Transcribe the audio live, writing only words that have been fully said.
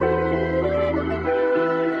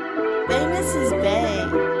This is Bay.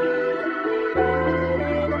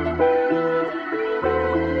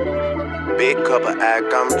 Big cup of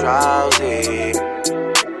act, I'm drowsy.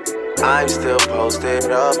 I'm still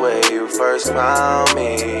posted up where you first found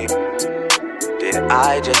me. Did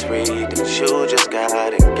I just read that you just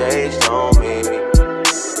got engaged on me?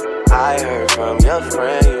 I heard from your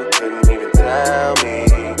friend you couldn't even tell me.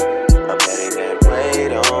 I bet he can't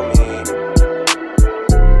wait on me.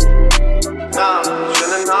 Nah,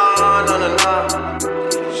 should've known,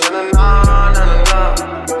 should've known.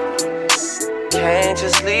 Can't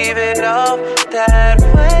just leave it up.